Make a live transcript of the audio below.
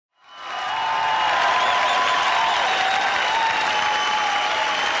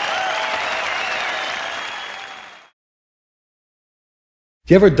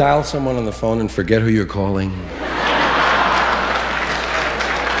Do you ever dial someone on the phone and forget who you're calling? Do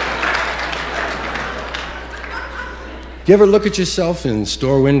you ever look at yourself in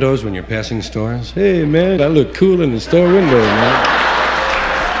store windows when you're passing stores? Hey, man, I look cool in the store window, man.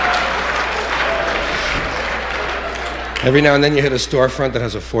 Every now and then you hit a storefront that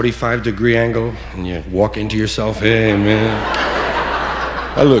has a 45-degree angle, and you walk into yourself, hey,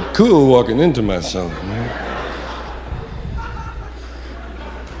 man, I look cool walking into myself, man.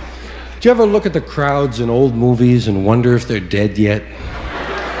 Do you ever look at the crowds in old movies and wonder if they're dead yet?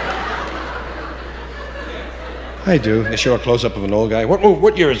 I do. They show a close-up of an old guy.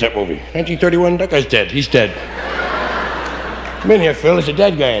 What year is that movie? 1931? That guy's dead. He's dead. Come in here, Phil. There's a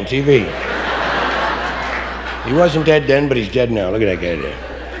dead guy on TV. He wasn't dead then, but he's dead now. Look at that guy there.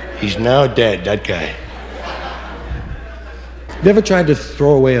 He's now dead, that guy. You ever tried to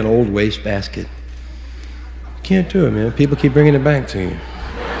throw away an old wastebasket? Can't do it, man. People keep bringing it back to you.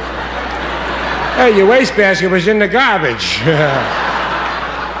 Hey, your wastebasket was in the garbage. You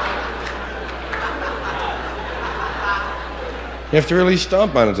have to really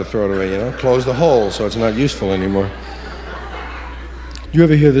stomp on it to throw it away, you know? Close the hole so it's not useful anymore. You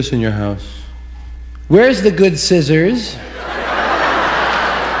ever hear this in your house? Where's the good scissors?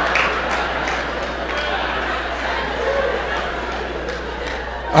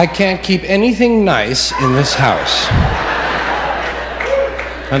 I can't keep anything nice in this house.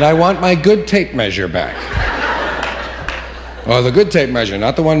 And I want my good tape measure back. Oh, the good tape measure,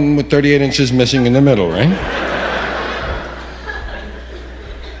 not the one with 38 inches missing in the middle, right?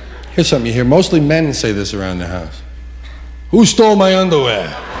 Here's something you hear. Mostly men say this around the house. Who stole my underwear?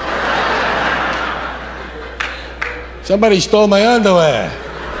 Somebody stole my underwear.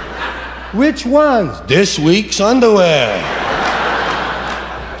 Which ones? This week's underwear.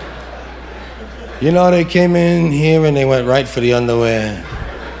 You know, they came in here and they went right for the underwear.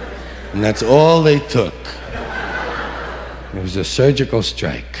 And that's all they took. It was a surgical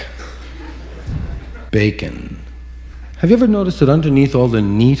strike. Bacon. Have you ever noticed that underneath all the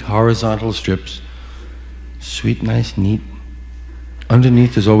neat horizontal strips, sweet, nice, neat,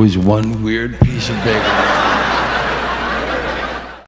 underneath there's always one weird piece of bacon?